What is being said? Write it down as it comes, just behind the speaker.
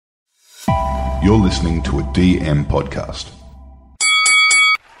You're listening to a DM podcast.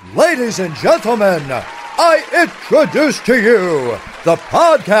 Ladies and gentlemen, I introduce to you the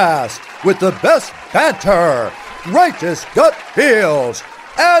podcast with the best banter, greatest gut feels,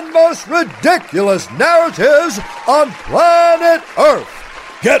 and most ridiculous narratives on planet Earth.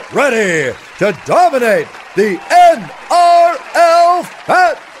 Get ready to dominate the NRL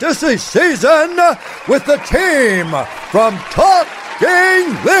Fantasy season with the team from Talking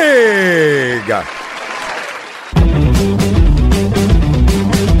League.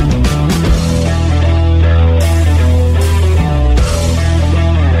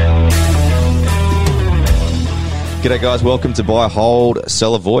 G'day guys, welcome to Buy, Hold,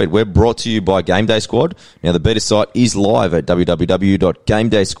 Sell, Avoid. We're brought to you by Game Day Squad. Now the beta site is live at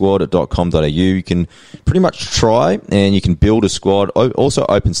www.gamedaysquad.com.au. You can pretty much try and you can build a squad. Also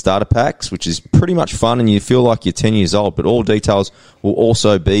open starter packs, which is pretty much fun and you feel like you're 10 years old, but all details will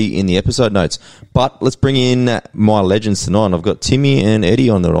also be in the episode notes. But let's bring in my legends tonight. I've got Timmy and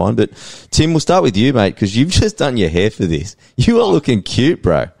Eddie on the line, but Tim, we'll start with you, mate, because you've just done your hair for this. You are looking cute,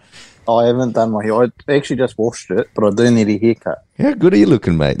 bro. I haven't done my hair. I actually just washed it, but I do need a haircut. How good are you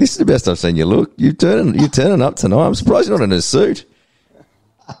looking, mate? This is the best I've seen you look. You're turning up tonight. I'm surprised you're not in a suit.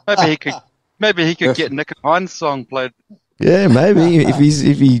 Maybe he could get Nick Hines' song played. Yeah, maybe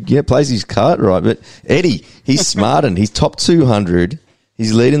if he plays his card right. But Eddie, he's smarting. He's top 200.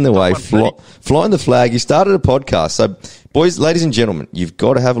 He's leading the way, flying the flag. You started a podcast, so boys, ladies and gentlemen, you've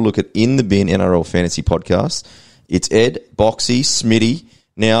got to have a look at In the Bin NRL Fantasy Podcast. It's Ed, Boxy, Smitty.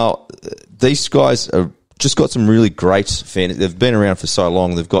 Now, these guys have just got some really great fans. They've been around for so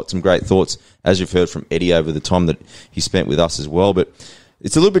long. They've got some great thoughts, as you've heard from Eddie over the time that he spent with us as well. But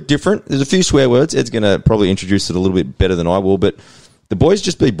it's a little bit different. There's a few swear words. Ed's going to probably introduce it a little bit better than I will. But the boys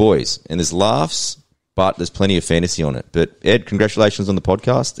just be boys. And there's laughs, but there's plenty of fantasy on it. But Ed, congratulations on the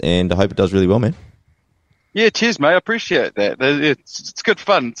podcast, and I hope it does really well, man. Yeah, cheers, mate. I appreciate that. It's good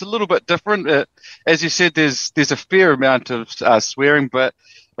fun. It's a little bit different. As you said, there's a fair amount of swearing, but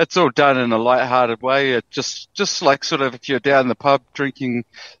it's all done in a light-hearted way. It just like sort of if you're down in the pub drinking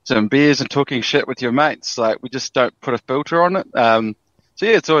some beers and talking shit with your mates, like we just don't put a filter on it. So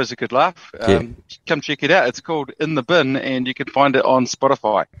yeah, it's always a good laugh. Come check it out. It's called In the Bin, and you can find it on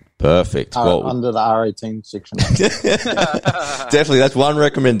Spotify. Perfect. Under the R18 section. Definitely, that's one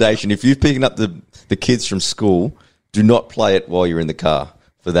recommendation. If you're picking up the kids from school, do not play it while you're in the car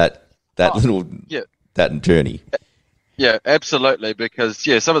for that journey. Yeah, absolutely, because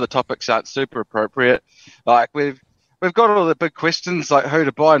some of the topics aren't super appropriate. Like we've got all the big questions like who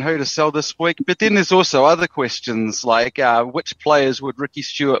to buy and who to sell this week, but then there's also other questions like which players would Ricky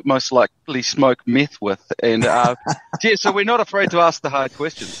Stewart most likely smoke meth with, and so we're not afraid to ask the hard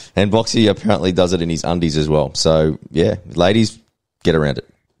questions. And Boxy apparently does it in his undies as well. So yeah, ladies, get around it.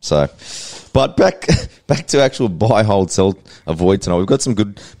 So, but back to actual buy, hold, sell, avoid tonight. We've got some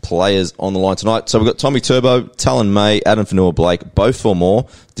good players on the line tonight. So we've got Tommy Turbo, Talon May, Adam Fanua-Blake, Beau Fermor,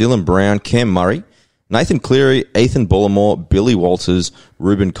 Dylan Brown, Cam Murray, Nathan Cleary, Ethan Bullimore, Billy Walters,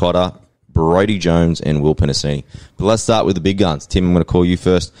 Ruben Cotter, Brody Jones, and Will Penasini. But let's start with the big guns. Tim, I'm going to call you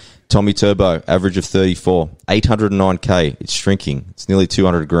first. Tommy Turbo, average of 34, 809K. It's shrinking. It's nearly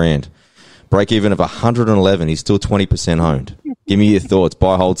 200 grand. Break even of 111. He's still 20% owned. Give me your thoughts.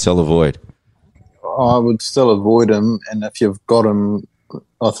 Buy, hold, sell, avoid. I would still avoid him, and if you've got him,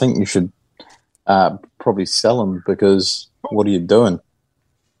 I think you should probably sell him, because what are you doing?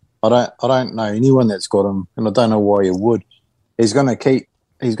 I don't know anyone that's got him, and I don't know why you would. He's going to keep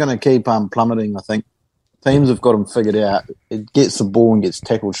plummeting. I think teams have got him figured out. It gets the ball and gets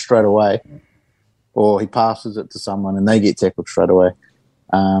tackled straight away, or he passes it to someone and they get tackled straight away.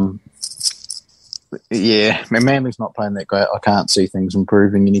 Yeah, Manly's not playing that great. I can't see things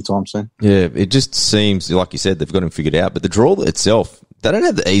improving anytime soon. Yeah, it just seems, like you said, they've got him figured out. But the draw itself, they don't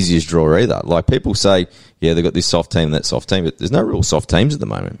have the easiest draw either. Like people say, yeah, they've got this soft team, that soft team, but there's no real soft teams at the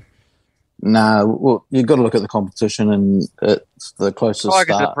moment. No, well, you've got to look at the competition, and it's the closest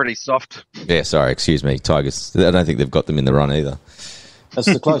Tigers start. are pretty soft. Yeah, sorry, excuse me, Tigers. I don't think they've got them in the run either.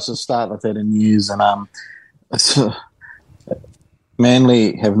 It's the closest start I've had in years, and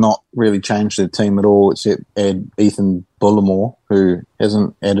Manly have not really changed their team at all, except add Ethan Bullimore, who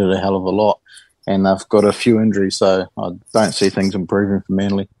hasn't added a hell of a lot, and they've got a few injuries, so I don't see things improving for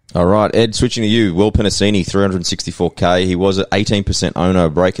Manly. All right, Ed, switching to you. Will Penasini, 364K. He was at 18% owner,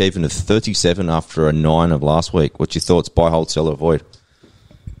 break even of 37 after a 9 of last week. What's your thoughts? Buy, hold, sell, avoid?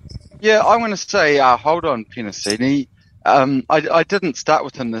 Yeah, I'm going to say hold on, Penasini. I didn't start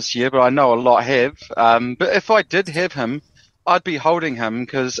with him this year, but I know a lot have. But if I did have him, I'd be holding him,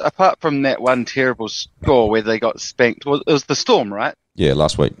 because apart from that one terrible score where they got spanked, it was the Storm, right? Yeah,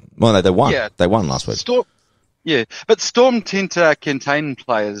 last week. Well, no, they won. Yeah. They won last week. Yeah, but Storm tend to contain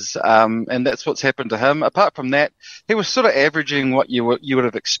players, and that's what's happened to him. Apart from that, he was sort of averaging what you would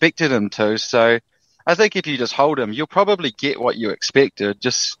have expected him to. So I think if you just hold him, you'll probably get what you expected.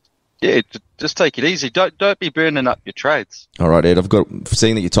 Just take it easy. Don't be burning up your trades. All right, Ed, I've got,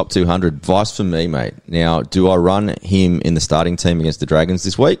 seeing that you're top 200, advice for me, mate. Now, do I run him in the starting team against the Dragons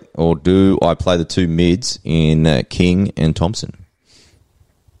this week, or do I play the two mids in King and Thompson?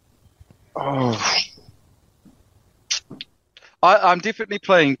 Oh. I'm definitely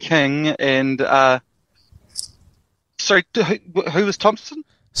playing King and sorry, who was Thompson?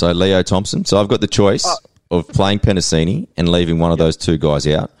 So Leo Thompson. So I've got the choice of playing Penasini and leaving one of those two guys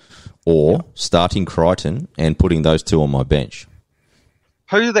out, or starting Crichton and putting those two on my bench.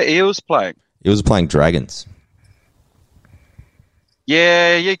 Who are the Eels playing? Eels are playing Dragons.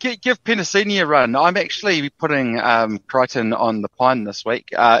 Yeah, give Penasini a run. I'm actually putting Crichton on the Pine this week,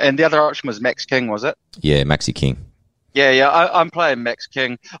 and the other option was Max King, was it? Yeah, Maxi King. Yeah, I'm playing Max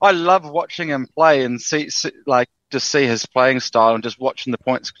King. I love watching him play and see his playing style and just watching the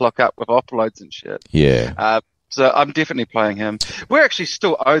points clock up with offloads and shit. Yeah. So I'm definitely playing him. We're actually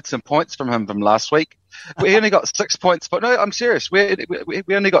still owed some points from him from last week. We only got 6 points, but no, I'm serious. We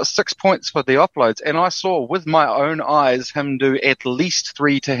only got 6 points for the offloads, and I saw with my own eyes him do at least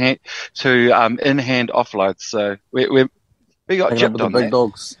 3 to in-hand offloads. So we got gypped on big that.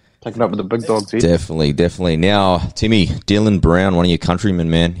 dogs. Taking up with the big dogs. Definitely. Now, Timmy, Dylan Brown, one of your countrymen,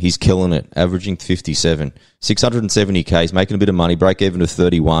 man, he's killing it, averaging 57. 670K, he's making a bit of money, break even to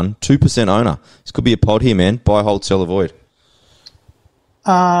 31. 2% owner. This could be a pod here, man. Buy, hold, sell, avoid.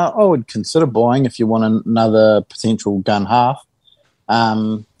 I would consider buying if you want another potential gun half.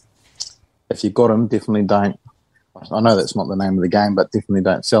 If you've got him, definitely don't. I know that's not the name of the game, but definitely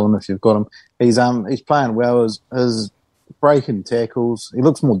don't sell him if you've got him. He's playing well. His breaking tackles. He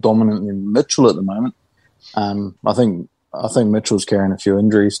looks more dominant than Mitchell at the moment. I think Mitchell's carrying a few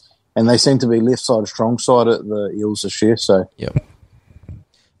injuries, and they seem to be left side, strong side at the Eels this year. So Yep.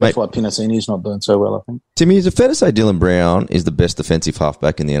 that's why Penasini's not doing so well, I think. Timmy, is it fair to say Dylan Brown is the best defensive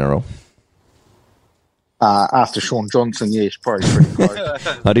halfback in the NRL? After Sean Johnson, yes, probably pretty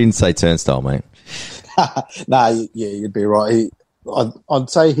close. I didn't say turnstile, mate. No, yeah, you'd be right. I'd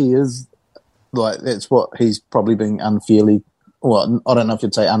say he is. Like, that's what he's probably being unfairly, well, I don't know if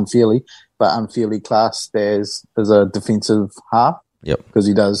you'd say unfairly, but unfairly classed as a defensive half. Yep. Because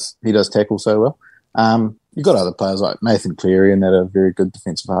he does tackle so well. You've got other players like Nathan Cleary and that are very good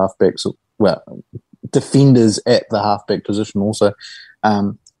defensive halfbacks, well, defenders at the halfback position also.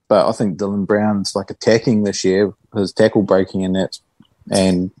 But I think Dylan Brown's like attacking this year, his tackle breaking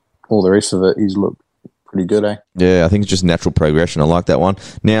and all the rest of it, he's looked pretty good, eh? Yeah, I think it's just natural progression. I like that one.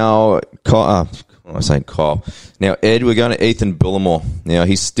 Now, Kyle. Now, Ed, we're going to Ethan Bullimore. Now,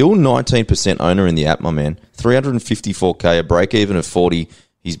 he's still 19% owner in the app, my man. 354K, a break even of 40.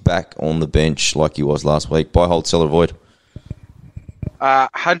 He's back on the bench like he was last week. Buy, hold, sell, avoid.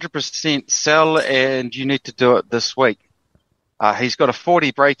 100% sell, and you need to do it this week. He's got a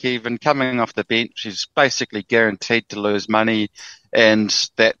 40 break even coming off the bench. He's basically guaranteed to lose money, and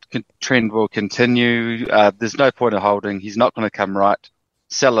that trend will continue. There's no point of holding. He's not going to come right.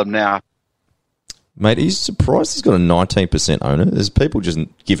 Sell him now. Mate, he's surprised he's got a 19% owner. There's people just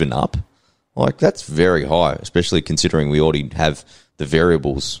giving up. Like, that's very high, especially considering we already have the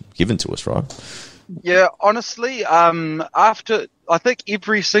variables given to us, right? Yeah, honestly, after I think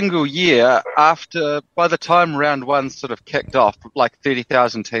every single year, by the time round one sort of kicked off, like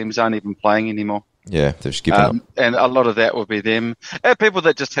 30,000 teams aren't even playing anymore. Yeah, they've just given up. And a lot of that will be them. And people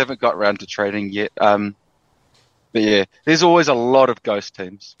that just haven't got around to trading yet. But yeah, there's always a lot of ghost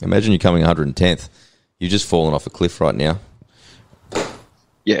teams. Imagine you're coming 110th. You've just fallen off a cliff right now.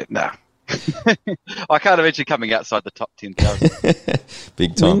 Yeah, no. I can't imagine coming outside the top 10,000.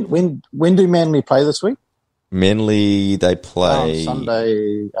 Big time. When do Manly play this week? Manly, they play...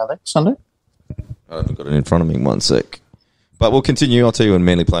 Sunday. Are they? Sunday? I haven't got it in front of me. 1 sec. But we'll continue. I'll tell you when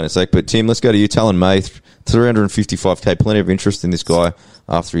Manly play in a sec. But Tim, let's go to you. Talon May, 355K. Plenty of interest in this guy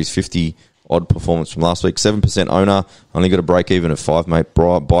after his 50-odd performance from last week. 7% owner. Only got a break-even of 5, mate.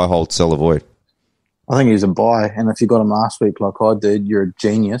 Buy, hold, sell, avoid. I think he's a buy, and if you got him last week like I did, you're a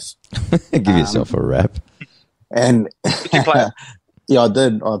genius. Give yourself a rap. And Did you play him? yeah, I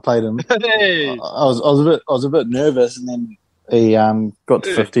did. I played him. Hey. I was a bit nervous, and then he got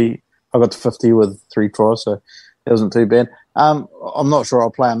to 50. I got to 50 with 3 tries, so it wasn't too bad. I'm not sure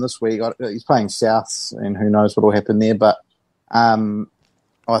I'll play him this week. He's playing Souths, and who knows what will happen there. But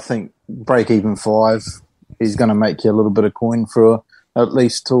I think break even 5. He's going to make you a little bit of coin for at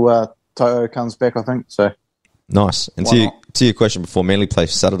least till Toto comes back, I think. So Nice. And to your question before, Manly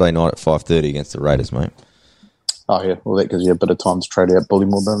plays Saturday night at 5:30 against the Raiders, mate. Oh, yeah. Well, that gives you a bit of time to trade out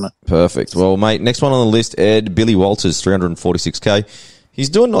Bullymore, doesn't it? Perfect. Well, mate, next one on the list, Ed, Billy Walters, 346K. He's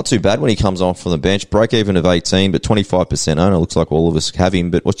doing not too bad when he comes on from the bench. Break even of 18, but 25% owner. Looks like all of us have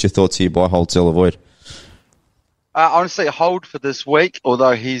him. But what's your thoughts here? Buy, hold, sell, avoid? Honestly, a hold for this week,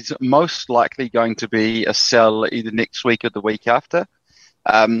 although he's most likely going to be a sell either next week or the week after.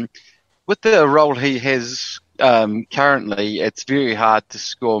 With the role he has currently, it's very hard to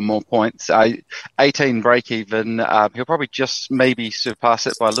score more points. 18 break even. He'll probably just maybe surpass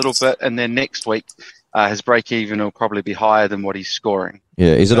it by a little bit, and then next week his break even will probably be higher than what he's scoring.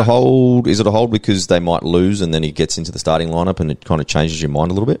 Yeah, is it a hold? Is it a hold because they might lose and then he gets into the starting lineup and it kind of changes your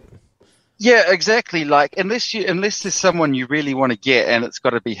mind a little bit? Yeah, exactly. Like unless there's someone you really want to get and it's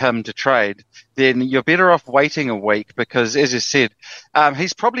got to be him to trade, then you're better off waiting a week because, as you said,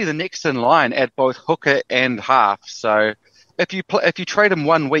 he's probably the next in line at both hooker and half. So if you trade him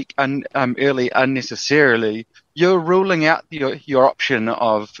 1 week early unnecessarily, you're ruling out your option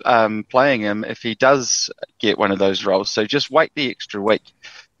of playing him if he does get one of those roles. So just wait the extra week.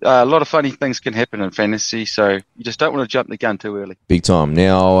 A lot of funny things can happen in fantasy, so you just don't want to jump the gun too early. Big time.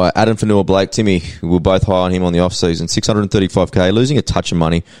 Now, Adam Fanua-Blake, Timmy, we're both high on him on the off-season. 635K, losing a touch of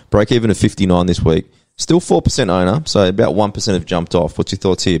money. Break even of 59 this week. Still 4% owner, so about 1% have jumped off. What's your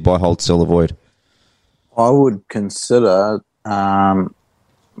thoughts here? Buy, hold, sell, avoid? I would consider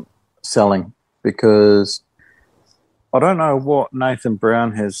selling because I don't know what Nathan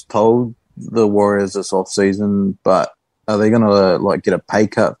Brown has told the Warriors this off-season, but are they going to get a pay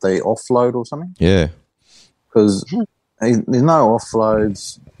cut if they offload or something? Yeah. Because there's no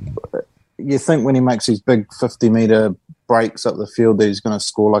offloads. You think when he makes these big 50-metre breaks up the field that he's going to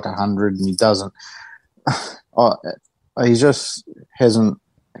score like 100 and he doesn't. He just hasn't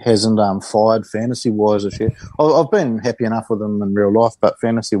fired fantasy-wise this year. I've been happy enough with him in real life, but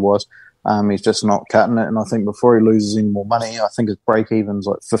fantasy-wise, he's just not cutting it. And I think before he loses any more money, I think his break-even's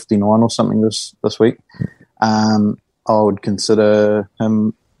like 59 or something this week. I would consider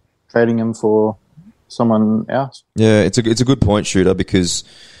him trading him for someone else. Yeah, it's a good point, Shooter, because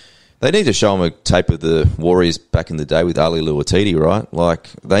they need to show him a tape of the Warriors back in the day with Ali Luatiti, right? Like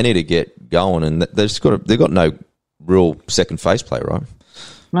they need to get going, and they've got no real second face play, right?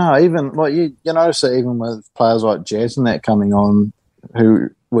 No, even you notice that even with players like Jazz and that coming on, who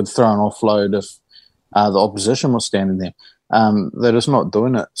would throw an offload if the opposition was standing there, they're just not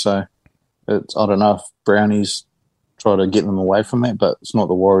doing it. So I don't know if Brownie's try to get them away from that, but it's not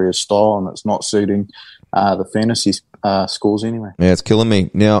the Warriors' style and it's not suiting the fantasy scores anyway. Yeah, it's killing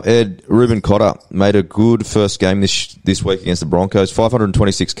me. Now, Ed, Ruben Cotter made a good first game this week against the Broncos.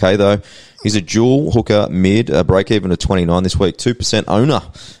 526K, though. He's a dual hooker mid, break-even of 29 this week. 2% owner.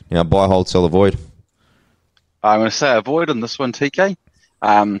 Now, buy, hold, sell, avoid. I'm going to say avoid on this one, TK.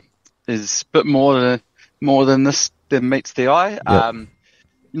 Is a bit more than meets the eye. Yep.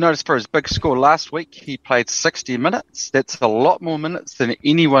 Notice for his big score last week, he played 60 minutes. That's a lot more minutes than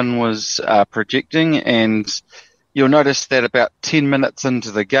anyone was projecting. And you'll notice that about 10 minutes into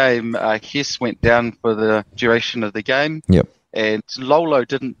the game, Hess went down for the duration of the game. Yep. And Lolo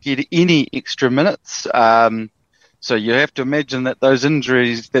didn't get any extra minutes. So you have to imagine that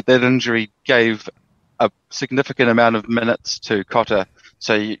that injury gave a significant amount of minutes to Cotter.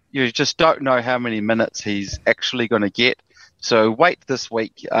 So you just don't know how many minutes he's actually going to get. So wait this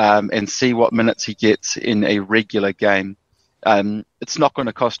week and see what minutes he gets in a regular game. It's not going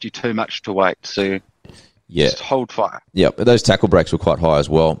to cost you too much to wait. So just hold fire. Yeah, but those tackle breaks were quite high as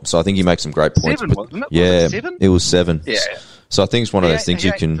well. So I think you make some great points. 7, wasn't it? Yeah, was it 7? It was 7. Yeah. So I think it's one of those things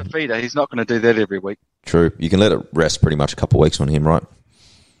you can... He's not going to do that every week. True. You can let it rest pretty much a couple of weeks on him, right?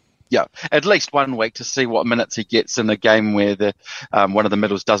 Yeah, at least 1 week to see what minutes he gets in a game where the one of the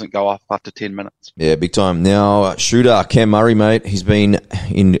middles doesn't go off after 10 minutes. Yeah, big time. Now, Shooter, Cam Murray, mate, he's been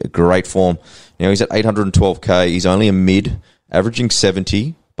in great form. Now, he's at 812K. He's only a mid, averaging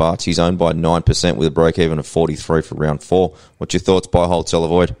 70, but he's owned by 9% with a break-even of 43 for round 4. What's your thoughts? Buy, hold, sell,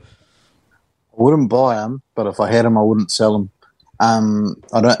 avoid? I wouldn't buy him, but if I had him, I wouldn't sell him.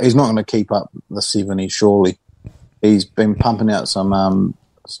 He's not going to keep up the 70, surely. He's been pumping out some...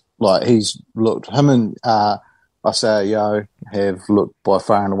 he's looked, him and Isaiah Yeo have looked by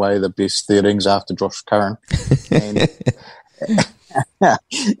far and away the best 13s after Josh Curran.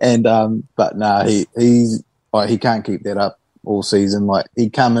 But no, he can't keep that up all season. Like he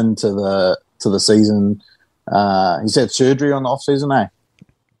come into the season, he's had surgery on the off season, eh?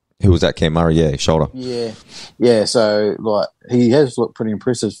 Who was that? Cam Murray, yeah, shoulder. Yeah. So he has looked pretty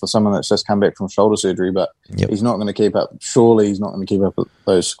impressive for someone that's just come back from shoulder surgery, but he's not going to keep up. Surely he's not going to keep up with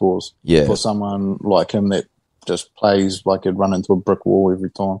those scores for someone like him that just plays like he'd run into a brick wall every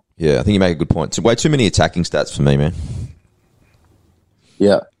time. Yeah, I think you make a good point. Way too many attacking stats for me, man.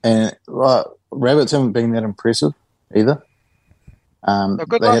 Yeah, and Rabbits haven't been that impressive either.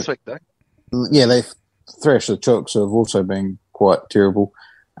 Good last week, though. Yeah, they thrashed the Chooks, who have also been quite terrible.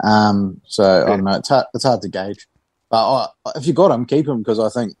 So, I don't know, it's hard to gauge. But if you got him, keep him, because I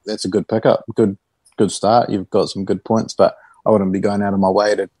think that's a good pickup, good start. You've got some good points, but I wouldn't be going out of my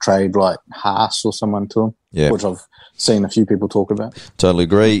way to trade like Haas or someone to him, which I've seen a few people talk about. Totally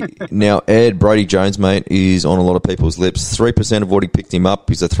agree. Now, Ed, Brody Jones, mate, is on a lot of people's lips. 3% have already picked him up.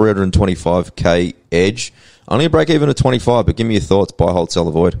 He's a 325k edge. Only a break even at 25, but give me your thoughts. Buy, hold, sell,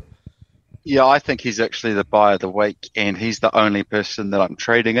 avoid. Yeah, I think he's actually the buy of the week, and he's the only person that I'm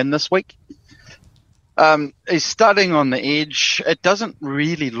trading in this week. He's starting on the edge. It doesn't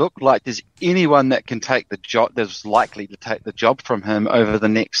really look like there's anyone that can take the job, that's likely to take the job from him over the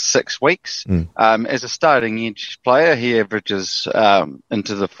next 6 weeks. As a starting edge player, he averages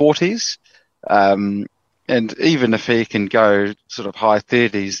into the 40s. And even if he can go sort of high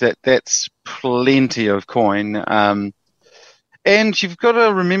 30s, that's plenty of coin. And you've got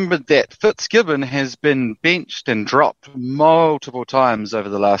to remember that Fitzgibbon has been benched and dropped multiple times over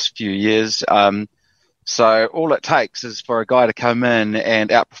the last few years. So all it takes is for a guy to come in and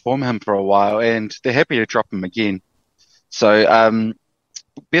outperform him for a while, and they're happy to drop him again. So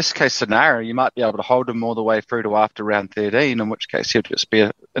best case scenario, you might be able to hold him all the way through to after round 13, in which case he'll just be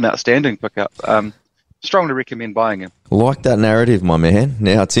an outstanding pickup. Strongly recommend buying him. Like that narrative, my man.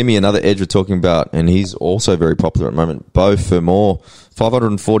 Now, Timmy, another edge we're talking about, and he's also very popular at the moment. Bo Fermor,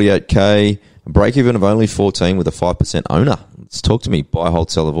 548k, break even of only 14 with a 5% owner. Let's talk to me. Buy, hold,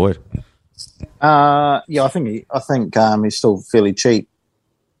 sell, avoid. Yeah, I think he's still fairly cheap.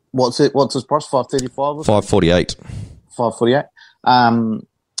 What's his price? 535 or 548. 548. I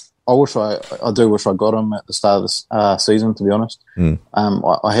do wish I got him at the start of the season, to be honest.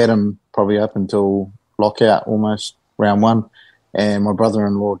 I had him probably up until lockout, almost round 1, and my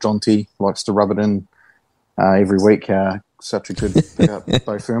brother-in-law John T likes to rub it in every week how such a good pickup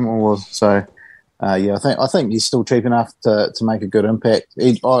Bo Fermor was. So yeah, I think he's still cheap enough to make a good impact.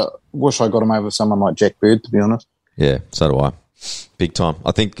 I wish I got him over someone like Jack Bird, to be honest. Yeah, so do I. Big time.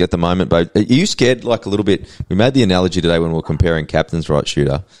 I think at the moment, Bo, are you scared like a little bit? We made the analogy today when we were comparing captains, right,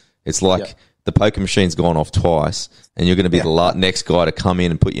 Shooter? It's like the poker machine's gone off twice, and you're going to be the next guy to come in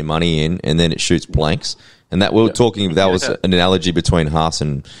and put your money in, and then it shoots blanks. And that that was an analogy between Haas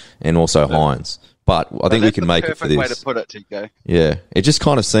and also Hines. But I think we can make it for this. That's the perfect way to put it, TK. Yeah. It just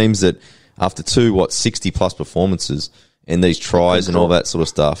kind of seems that after 60-plus performances and these tries and all that sort of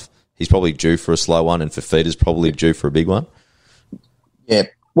stuff, he's probably due for a slow one, and Fafita's probably due for a big one. Yeah.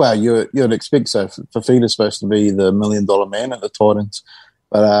 Well, you'd expect so. Fafita's supposed to be the $1 million man at the Titans.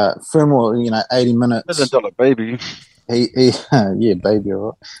 But Fermor, 80 minutes. $1 million baby. Yeah, baby, all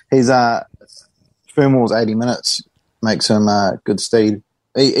right. He's Fermor's 80 minutes makes him good steed.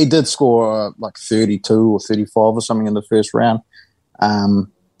 He did score like 32 or 35 or something in the first round,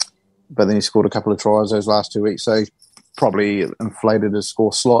 but then he scored a couple of tries those last 2 weeks, so he probably inflated his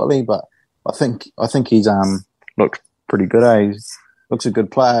score slightly. But I think he's looked pretty good. He looks a good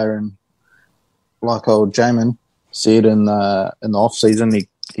player, and like old Jamin said in the off season, he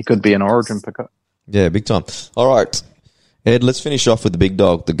could be an Origin pickup. Yeah, big time. All right, Ed, let's finish off with the big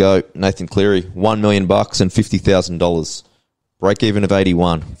dog, the GOAT, Nathan Cleary, $1 million and $50,000. Break even of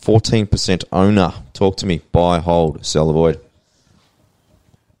 81, 14% owner. Talk to me. Buy, hold, sell, avoid.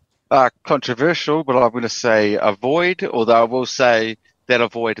 Controversial, but I'm going to say avoid, although I will say that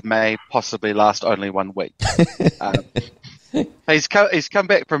avoid may possibly last only 1 week. He's come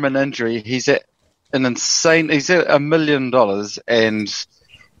back from an injury. He's at $1 million, and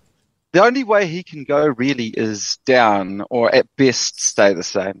the only way he can go really is down, or at best stay the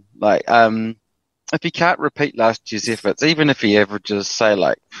same. Like, if he can't repeat last year's efforts, even if he averages, say,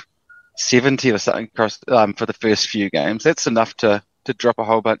 like 70 or something across, for the first few games, that's enough to drop a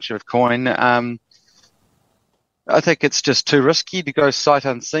whole bunch of coin. I think it's just too risky to go sight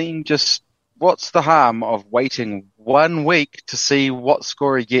unseen. Just what's the harm of waiting 1 week to see what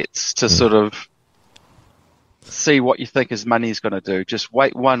score he gets to sort of see what you think his money is going to do? Just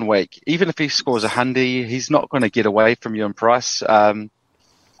wait 1 week. Even if he scores 100, he's not going to get away from you in price.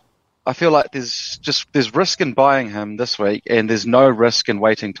 I feel like there's risk in buying him this week, and there's no risk in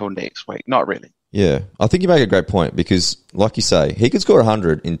waiting till next week. Not really. Yeah, I think you make a great point because, like you say, he could score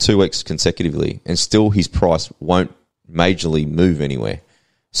 100 in 2 weeks consecutively, and still his price won't majorly move anywhere.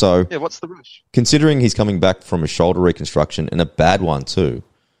 So, yeah, what's the rush? Considering he's coming back from a shoulder reconstruction, and a bad one too,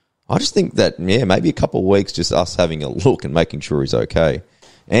 I just think that, maybe a couple of weeks, just us having a look and making sure he's okay.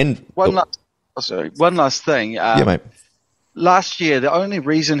 And sorry, one last thing. Yeah, mate. Last year, the only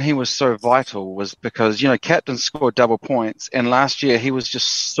reason he was so vital was because, captain scored double points, and last year he was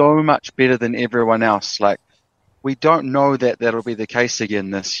just so much better than everyone else. Like, we don't know that that'll be the case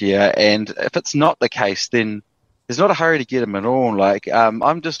again this year, and if it's not the case, then there's not a hurry to get him at all. Like,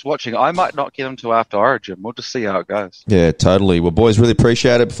 I'm just watching. I might not get him till after Origin. We'll just see how it goes. Yeah, totally. Well, boys, really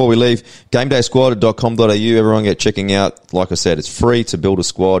appreciate it. Before we leave, gamedaysquad.com.au. Everyone get checking out. Like I said, it's free to build a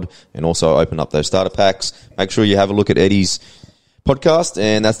squad and also open up those starter packs. Make sure you have a look at Eddie's podcast,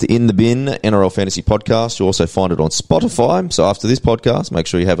 and that's the In the Bin NRL Fantasy Podcast. You'll also find it on Spotify. So after this podcast, make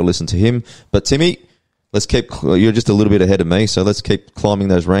sure you have a listen to him. But Timmy, you're just a little bit ahead of me, so let's keep climbing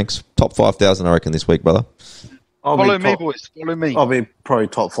those ranks. Top 5,000, I reckon, this week, brother. Follow me, boys. Follow me. I'll be probably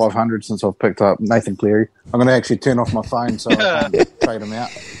top 500 since I've picked up Nathan Cleary. I'm going to actually turn off my phone so I can trade him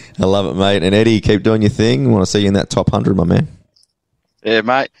out. I love it, mate. And Eddie, keep doing your thing. I want to see you in that top 100, my man. Yeah,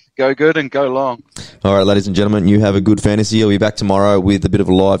 mate. Go good and go long. All right, ladies and gentlemen, you have a good fantasy. I'll be back tomorrow with a bit of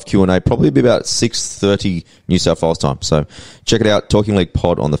a live Q&A, probably be about 6:30 New South Wales time. So check it out, Talking League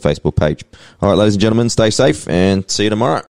Pod on the Facebook page. All right, ladies and gentlemen, stay safe and see you tomorrow.